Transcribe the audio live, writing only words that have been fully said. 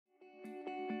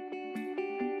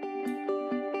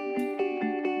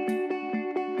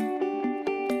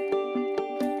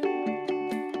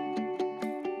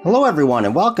Hello, everyone,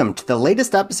 and welcome to the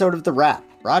latest episode of The Wrap,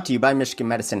 brought to you by Michigan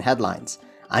Medicine Headlines.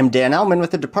 I'm Dan Ellman with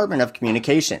the Department of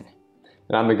Communication.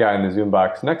 And I'm the guy in the Zoom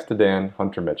box next to Dan,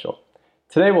 Hunter Mitchell.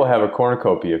 Today we'll have a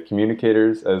cornucopia of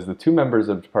communicators as the two members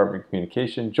of Department of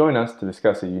Communication join us to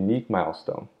discuss a unique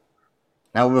milestone.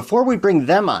 Now, before we bring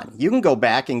them on, you can go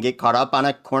back and get caught up on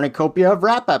a cornucopia of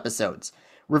Wrap episodes.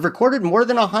 We've recorded more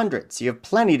than 100, so you have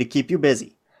plenty to keep you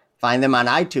busy. Find them on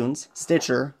iTunes,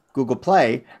 Stitcher, Google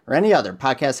Play, or any other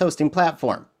podcast hosting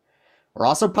platform. We're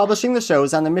also publishing the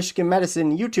shows on the Michigan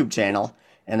Medicine YouTube channel,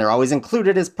 and they're always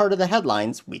included as part of the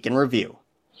Headlines Week in Review.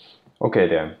 Okay,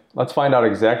 Dan, let's find out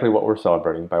exactly what we're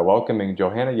celebrating by welcoming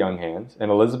Johanna Younghands and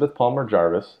Elizabeth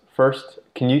Palmer-Jarvis. First,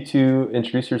 can you two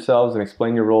introduce yourselves and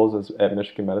explain your roles at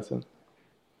Michigan Medicine?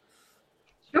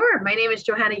 Sure. My name is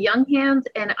Johanna Younghands,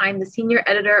 and I'm the senior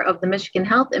editor of the Michigan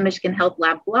Health and Michigan Health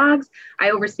Lab blogs.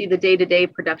 I oversee the day-to-day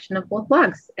production of both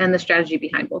blogs and the strategy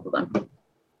behind both of them.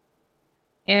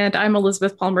 And I'm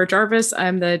Elizabeth Palmer-Jarvis.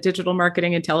 I'm the digital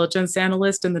marketing intelligence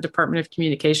analyst in the Department of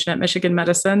Communication at Michigan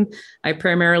Medicine. I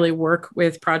primarily work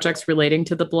with projects relating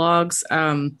to the blogs.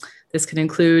 This can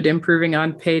include improving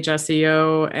on-page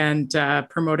SEO and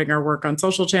promoting our work on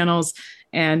social channels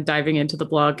and diving into the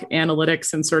blog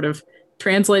analytics and sort of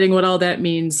translating what all that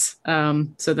means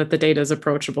so that the data is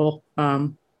approachable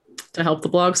to help the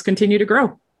blogs continue to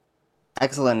grow.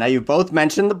 Excellent. Now, you both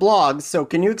mentioned the blogs, so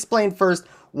can you explain first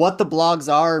what the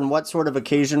blogs are and what sort of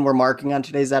occasion we're marking on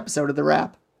today's episode of The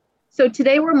Wrap? So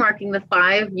today we're marking the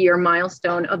 5-year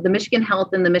milestone of the Michigan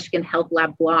Health and the Michigan Health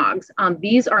Lab blogs.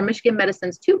 These are Michigan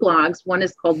Medicine's two blogs. One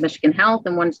is called Michigan Health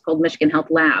and one is called Michigan Health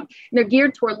Lab. And they're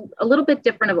geared toward a little bit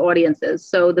different of audiences.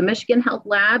 So the Michigan Health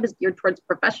Lab is geared towards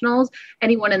professionals,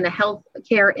 anyone in the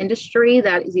healthcare industry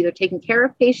that is either taking care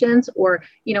of patients or,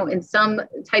 in some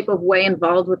type of way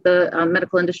involved with the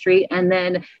medical industry. And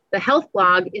then the health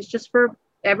blog is just for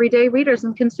everyday readers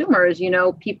and consumers,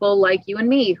 people like you and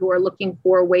me who are looking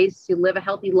for ways to live a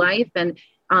healthy life and,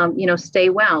 stay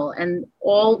well. And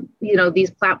all, these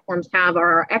platforms have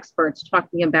are our experts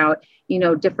talking about,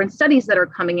 different studies that are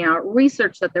coming out,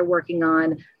 research that they're working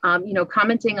on,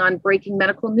 commenting on breaking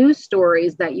medical news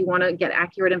stories that you want to get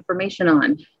accurate information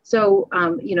on. So,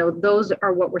 those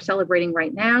are what we're celebrating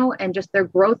right now and just their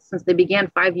growth since they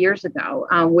began 5 years ago,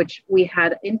 which we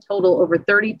had in total over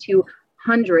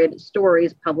 3,200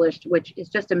 stories published, which is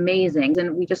just amazing.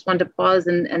 And we just wanted to pause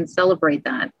and celebrate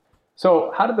that.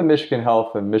 So how did the Michigan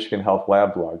Health and Michigan Health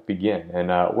Lab blog begin? And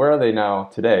where are they now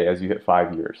today as you hit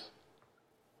 5 years?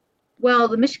 Well,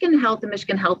 the Michigan Health and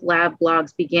Michigan Health Lab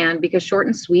blogs began because short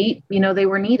and sweet, they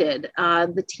were needed.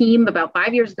 The team about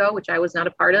 5 years ago, which I was not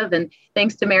a part of, and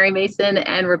thanks to Mary Mason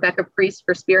and Rebecca Priest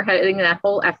for spearheading that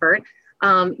whole effort,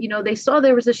 they saw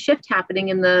there was a shift happening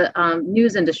in the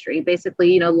news industry.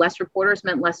 Basically, less reporters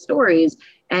meant less stories.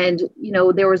 And,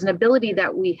 there was an ability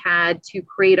that we had to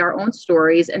create our own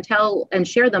stories and tell and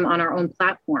share them on our own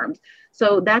platforms.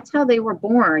 So that's how they were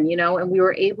born, and we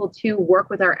were able to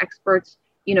work with our experts,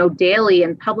 daily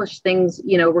and publish things,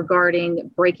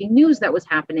 regarding breaking news that was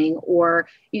happening or,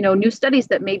 new studies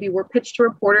that maybe were pitched to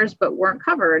reporters but weren't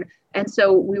covered. And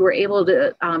so we were able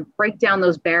to break down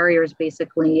those barriers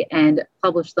basically and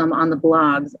publish them on the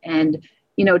blogs. And,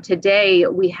 today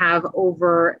we have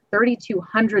over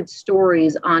 3,200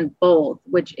 stories on both,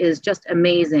 which is just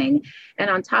amazing. And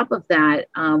on top of that,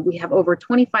 we have over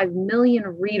 25 million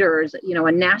readers,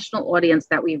 a national audience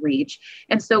that we reach.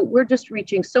 And so we're just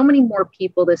reaching so many more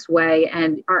people this way.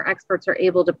 And our experts are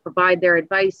able to provide their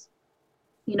advice,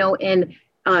 in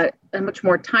a much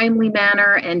more timely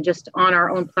manner and just on our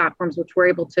own platforms, which we're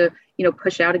able to,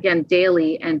 push out again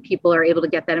daily. And people are able to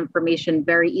get that information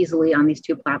very easily on these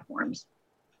two platforms.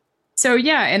 So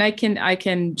yeah, and I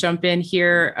can jump in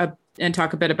here and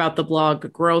talk a bit about the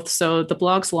blog growth. So the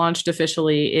blogs launched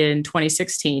officially in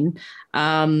 2016.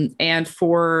 And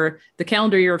for the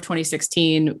calendar year of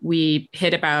 2016, we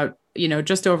hit about,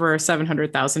 just over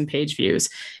 700,000 page views.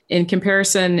 In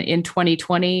comparison, in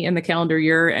 2020, in the calendar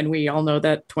year, and we all know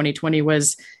that 2020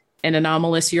 was an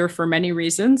anomalous year for many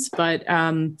reasons, but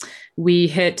we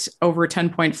hit over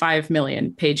 10.5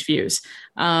 million page views.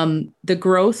 The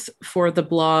growth for the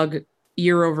blog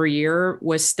year over year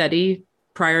was steady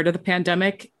prior to the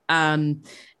pandemic, and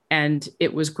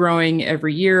it was growing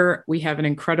every year. We have an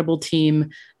incredible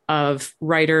team of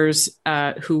writers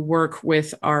who work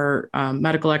with our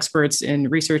medical experts in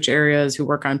research areas, who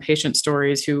work on patient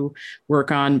stories, who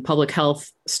work on public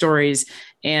health stories,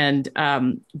 and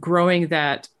growing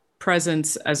that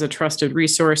presence as a trusted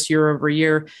resource year over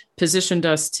year positioned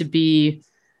us to be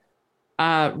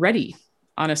ready,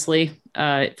 honestly,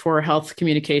 for health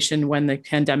communication when the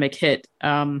pandemic hit.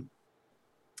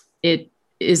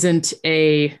 isn't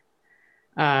a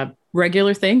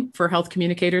regular thing for health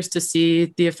communicators to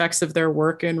see the effects of their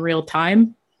work in real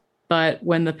time. But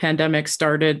when the pandemic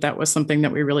started, that was something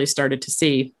that we really started to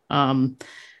see.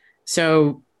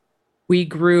 So we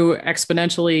grew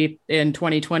exponentially in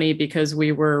 2020 because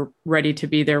we were ready to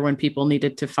be there when people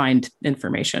needed to find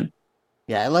information.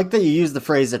 Yeah, I like that you use the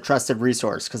phrase a trusted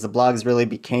resource because the blogs really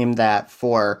became that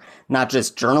for not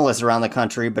just journalists around the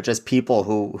country, but just people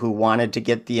who wanted to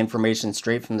get the information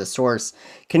straight from the source.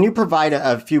 Can you provide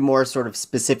a few more sort of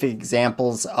specific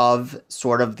examples of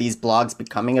sort of these blogs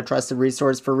becoming a trusted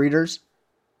resource for readers?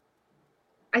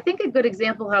 I think a good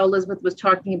example how Elizabeth was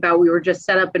talking about, we were just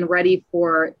set up and ready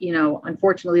for,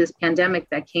 unfortunately, this pandemic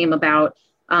that came about,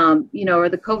 or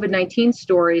the COVID-19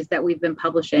 stories that we've been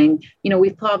publishing.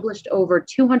 We've published over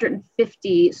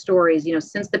 250 stories,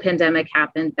 since the pandemic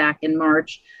happened back in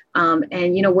March.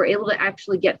 We're able to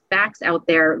actually get facts out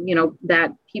there,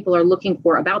 that people are looking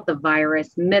for about the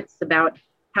virus, myths about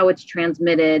how it's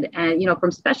transmitted, and,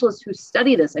 from specialists who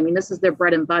study this. I mean, this is their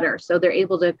bread and butter. So they're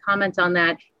able to comment on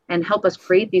that and help us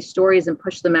create these stories and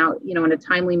push them out, in a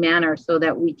timely manner so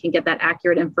that we can get that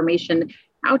accurate information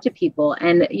out to people.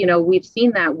 And, we've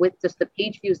seen that with just the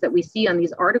page views that we see on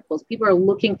these articles. People are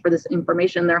looking for this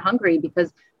information. They're hungry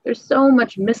because there's so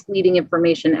much misleading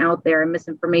information out there and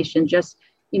misinformation just,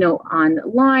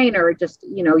 online, or just,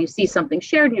 you see something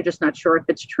shared and you're just not sure if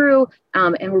it's true.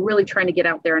 And we're really trying to get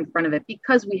out there in front of it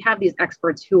because we have these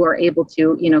experts who are able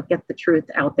to, get the truth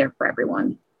out there for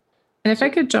everyone. And if I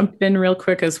could jump in real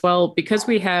quick as well, because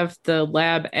we have the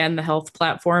lab and the health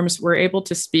platforms, we're able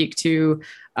to speak to,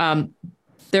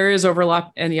 there is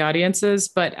overlap in the audiences,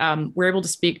 but we're able to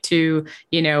speak to,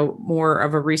 more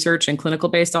of a research and clinical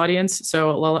based audience.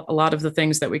 So a lot of the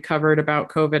things that we covered about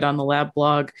COVID on the lab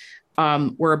blog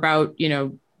were about,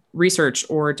 research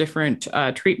or different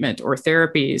treatment or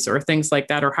therapies or things like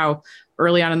that, or how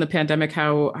early on in the pandemic,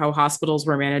 how hospitals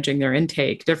were managing their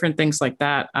intake, different things like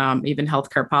that, even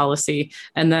healthcare policy.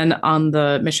 And then on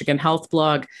the Michigan Health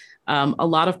blog, a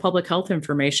lot of public health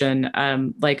information,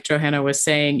 like Johanna was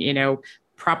saying,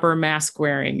 proper mask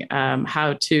wearing,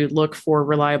 how to look for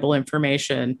reliable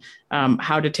information,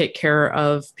 how to take care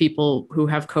of people who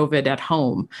have COVID at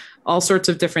home, all sorts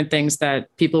of different things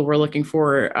that people were looking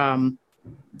for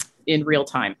in real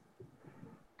time.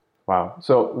 Wow.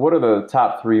 So what are the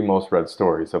top 3 most read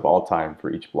stories of all time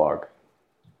for each blog?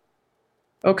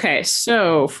 Okay,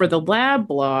 so for the lab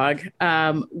blog,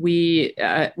 we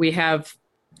have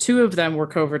 2 of them were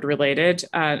COVID related.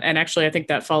 And actually, I think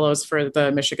that follows for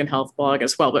the Michigan Health blog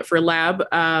as well. But for lab,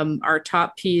 our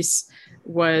top piece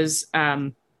was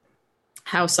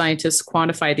how scientists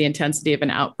quantify the intensity of an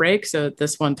outbreak. So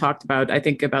this one talked about, I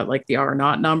think, about like the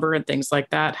R0 number and things like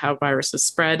that, how viruses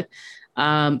spread.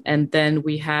 And then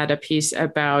we had a piece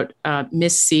about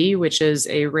MIS-C, which is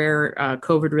a rare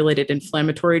COVID-related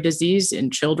inflammatory disease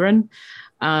in children.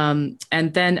 And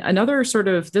then another sort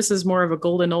of, this is more of a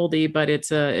golden oldie, but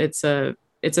it's a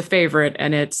favorite,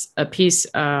 and it's a piece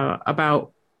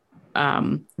about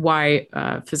why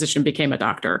a physician became a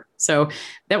doctor. So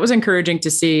that was encouraging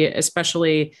to see,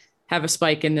 especially have a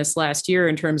spike in this last year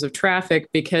in terms of traffic,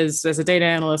 because as a data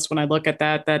analyst, when I look at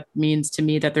that, that means to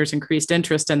me that there's increased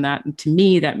interest in that. And to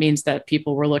me, that means that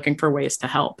people were looking for ways to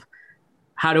help.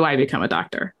 How do I become a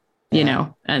doctor?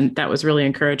 And that was really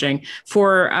encouraging.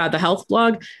 For the health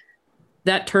blog,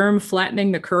 that term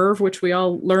flattening the curve, which we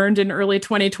all learned in early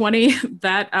 2020,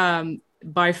 that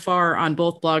by far on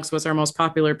both blogs was our most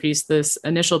popular piece. This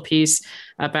initial piece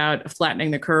about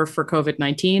flattening the curve for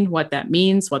COVID-19, what that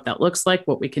means, what that looks like,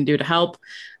 what we can do to help.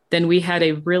 Then we had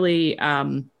a really,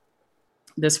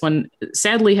 this one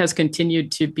sadly has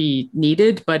continued to be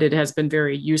needed, but it has been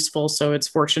very useful. So it's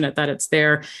fortunate that it's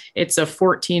there. It's a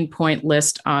 14-point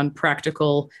list on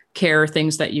practical care,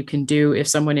 things that you can do if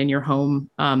someone in your home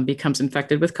becomes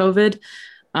infected with COVID.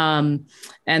 And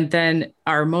then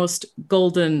our most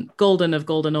golden of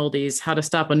golden oldies, how to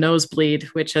stop a nosebleed,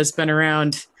 which has been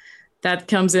around. That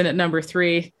comes in at number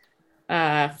 3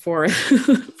 for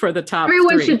the top.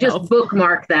 Everyone 3 should just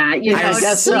bookmark that. I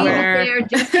guess so. There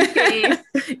just in case.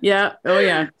 Yeah. Oh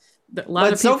yeah. A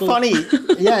lot of people. So funny.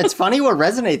 Yeah, it's funny what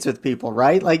resonates with people,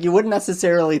 right? Like you wouldn't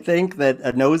necessarily think that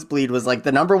a nosebleed was like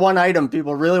the number 1 item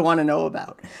people really want to know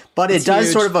about, but it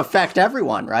does sort of affect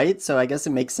everyone, right? So I guess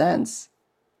it makes sense.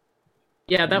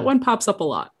 Yeah, that one pops up a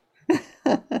lot.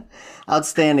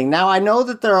 Outstanding. Now, I know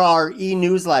that there are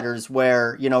e-newsletters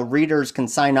where, readers can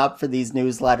sign up for these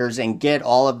newsletters and get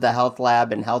all of the health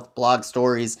lab and health blog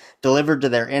stories delivered to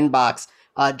their inbox.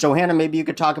 Johanna, maybe you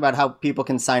could talk about how people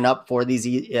can sign up for these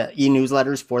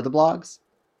e-newsletters for the blogs?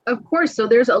 Of course. So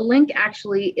there's a link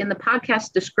actually in the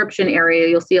podcast description area.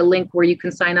 You'll see a link where you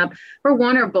can sign up for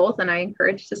one or both. And I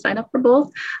encourage to sign up for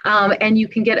both. And you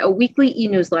can get a weekly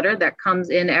e-newsletter that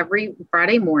comes in every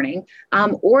Friday morning.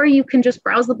 Or you can just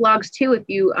browse the blogs too if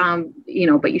you,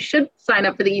 but you should sign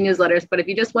up for the e-newsletters. But if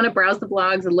you just want to browse the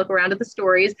blogs and look around at the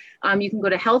stories, you can go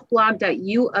to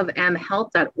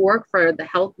healthblog.uofmhealth.org for the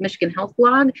Health Michigan Health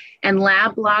blog and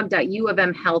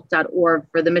labblog.uofmhealth.org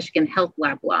for the Michigan Health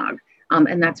Lab blog.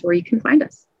 And that's where you can find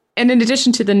us. And in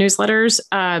addition to the newsletters,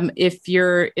 if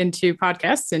you're into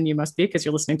podcasts, and you must be because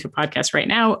you're listening to a podcast right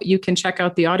now, you can check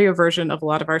out the audio version of a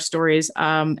lot of our stories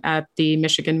at the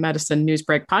Michigan Medicine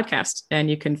Newsbreak podcast. And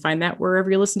you can find that wherever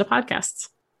you listen to podcasts.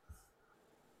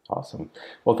 Awesome.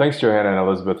 Well, thanks, Johanna and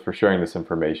Elizabeth, for sharing this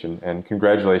information, and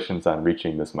congratulations on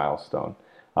reaching this milestone.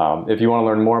 If you want to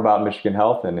learn more about Michigan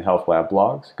Health and Health Lab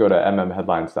blogs, go to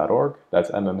mmheadlines.org.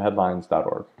 That's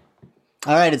mmheadlines.org.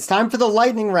 All right, it's time for the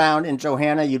lightning round. And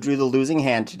Johanna, you drew the losing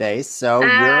hand today. So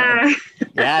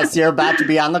you're about to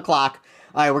be on the clock.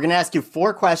 All right, we're going to ask you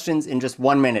 4 questions in just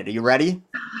 1 minute. Are you ready?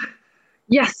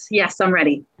 Yes, I'm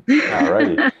ready. All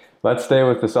righty. Let's stay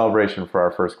with the celebration for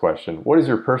our first question. What is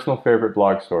your personal favorite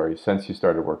blog story since you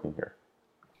started working here?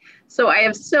 So I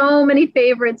have so many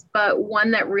favorites, but one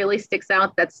that really sticks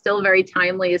out that's still very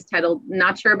timely is titled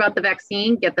 "Not Sure About the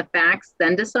Vaccine, Get the Facts,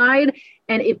 Then Decide."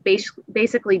 And it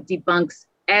basically debunks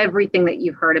everything that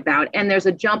you've heard about. And there's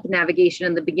a jump navigation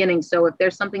in the beginning. So if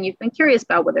there's something you've been curious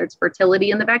about, whether it's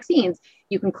fertility and the vaccines,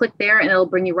 you can click there and it'll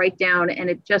bring you right down. And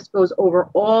it just goes over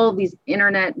all these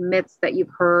internet myths that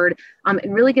you've heard and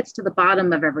really gets to the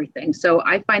bottom of everything. So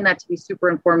I find that to be super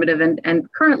informative and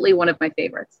currently one of my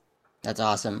favorites. That's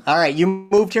awesome. All right, you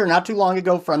moved here not too long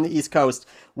ago from the East Coast.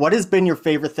 What has been your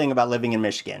favorite thing about living in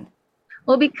Michigan?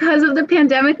 Well, because of the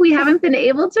pandemic, we haven't been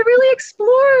able to really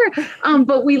explore,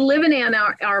 but we live in Ann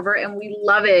Arbor and we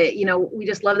love it. We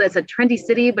just love that it's a trendy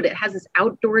city, but it has this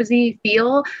outdoorsy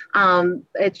feel.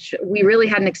 We really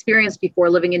hadn't experienced before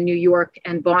living in New York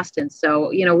and Boston.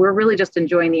 So, we're really just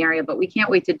enjoying the area, but we can't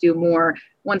wait to do more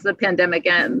once the pandemic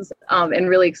ends and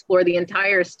really explore the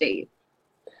entire state.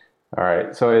 All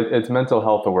right, so it's Mental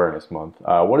Health Awareness Month.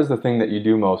 What is the thing that you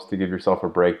do most to give yourself a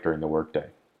break during the workday?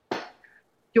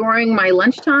 During my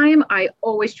lunchtime, I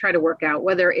always try to work out,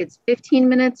 whether it's 15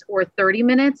 minutes or 30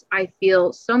 minutes. I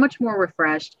feel so much more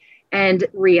refreshed and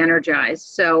re-energized.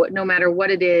 So no matter what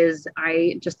it is,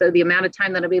 the amount of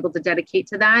time that I'm able to dedicate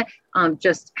to that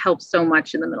just helps so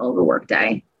much in the middle of the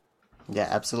workday. Yeah,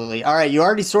 absolutely. All right, you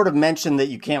already sort of mentioned that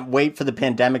you can't wait for the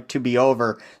pandemic to be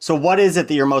over. So what is it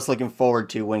that you're most looking forward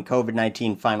to when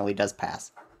COVID-19 finally does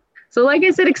pass? So like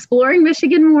I said, exploring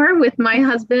Michigan more with my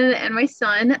husband and my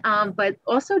son, but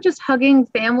also just hugging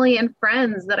family and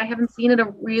friends that I haven't seen in a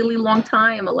really long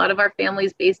time. A lot of our family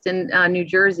is based in New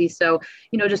Jersey. So,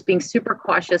 just being super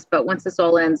cautious. But once this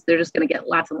all ends, they're just going to get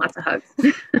lots and lots of hugs.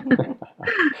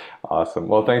 Awesome.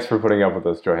 Well, thanks for putting up with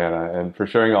us, Johanna, and for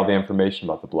sharing all the information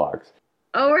about the blogs.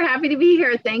 Oh, we're happy to be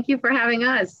here. Thank you for having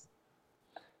us.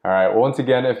 All right. Well, once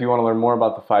again, if you want to learn more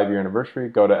about the 5-year anniversary,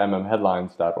 go to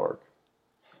mmheadlines.org.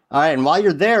 All right, and while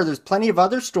you're there's plenty of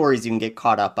other stories you can get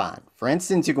caught up on. For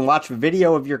instance, you can watch a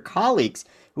video of your colleagues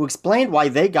who explained why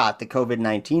they got the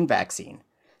COVID-19 vaccine.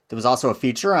 There was also a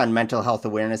feature on Mental Health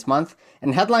Awareness Month,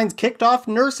 and Headlines kicked off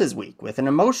Nurses Week with an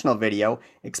emotional video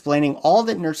explaining all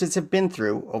that nurses have been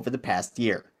through over the past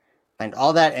year. Find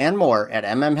all that and more at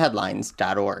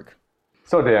mmheadlines.org.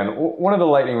 So Dan, one of the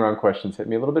lightning round questions hit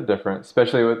me a little bit different,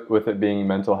 especially with it being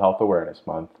Mental Health Awareness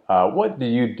Month. What do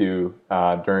you do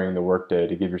during the workday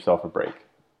to give yourself a break?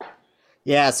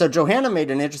 Yeah, so Johanna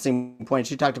made an interesting point.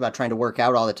 She talked about trying to work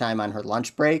out all the time on her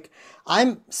lunch break.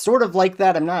 I'm sort of like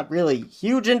that. I'm not really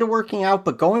huge into working out,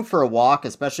 but going for a walk,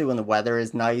 especially when the weather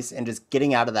is nice, and just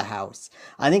getting out of the house.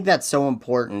 I think that's so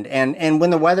important. And when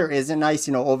the weather isn't nice,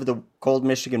 over the cold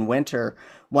Michigan winter,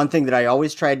 one thing that I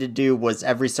always tried to do was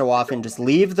every so often just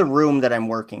leave the room that I'm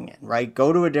working in, right?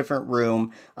 Go to a different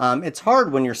room. It's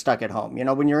hard when you're stuck at home.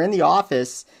 When you're in the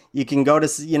office, you can go to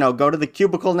the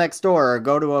cubicle next door or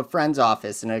go to a friend's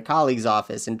office and a colleague's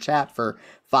office and chat for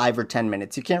 5 or 10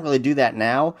 minutes. You can't really do that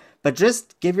now, but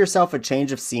just give yourself a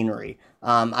change of scenery.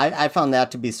 I found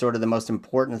that to be sort of the most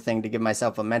important thing to give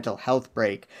myself a mental health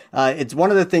break. It's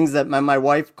one of the things that my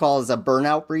wife calls a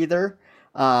burnout breather.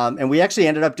 And we actually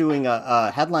ended up doing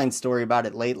a headline story about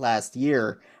it late last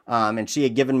year. And she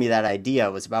had given me that idea.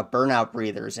 It was about burnout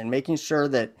breathers and making sure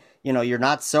that, you're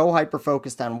not so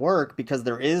hyper-focused on work because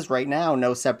there is right now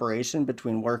no separation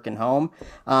between work and home.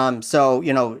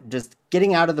 So, just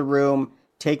getting out of the room,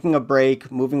 taking a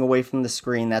break, moving away from the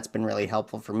screen, that's been really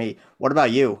helpful for me. What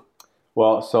about you?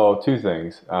 Well, so two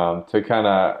things to kind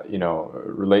of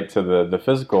relate to the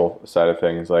physical side of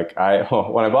things. Like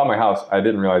when I bought my house, I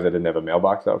didn't realize I didn't have a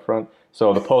mailbox out front.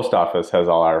 So the post office has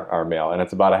all our mail, and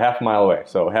it's about a half mile away.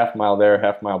 So half mile there,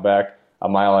 half mile back, a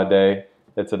mile a day.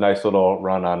 It's a nice little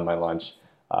run on my lunch.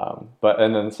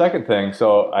 And then the second thing,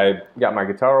 so I got my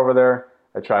guitar over there.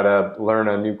 I try to learn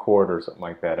a new chord or something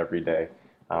like that every day.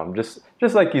 Just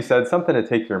like you said, something to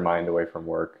take your mind away from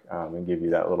work and give you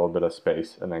that little bit of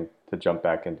space, and then to jump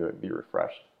back into it and be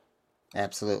refreshed.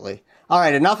 Absolutely. All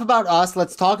right, enough about us.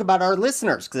 Let's talk about our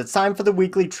listeners, because it's time for the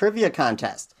weekly trivia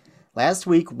contest. Last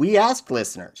week, we asked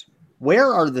listeners,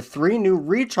 where are the 3 new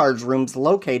recharge rooms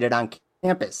located on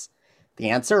campus? The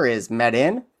answer is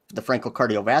Med-In, the Frankel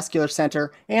Cardiovascular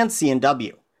Center, and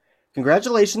C&W.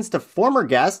 Congratulations to former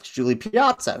guest Julie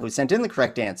Piazza, who sent in the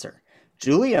correct answer.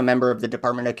 Julie, a member of the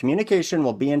Department of Communication,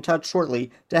 will be in touch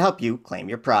shortly to help you claim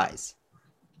your prize.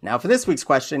 Now for this week's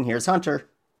question, here's Hunter.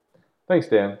 Thanks,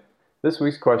 Dan. This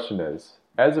week's question is,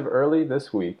 as of early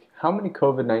this week, how many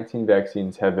COVID-19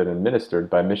 vaccines have been administered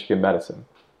by Michigan Medicine?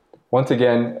 Once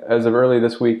again, as of early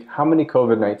this week, how many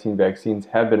COVID-19 vaccines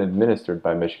have been administered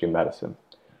by Michigan Medicine?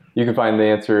 You can find the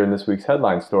answer in this week's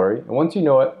headline story, and once you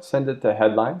know it, send it to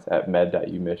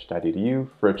headlines@med.umich.edu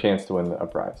for a chance to win a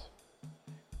prize.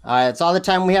 That's all the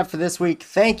time we have for this week.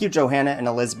 Thank you, Johanna and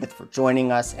Elizabeth, for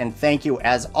joining us, and thank you,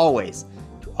 as always,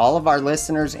 to all of our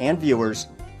listeners and viewers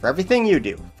for everything you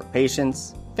do for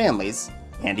patients, families,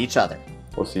 and each other.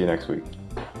 We'll see you next week.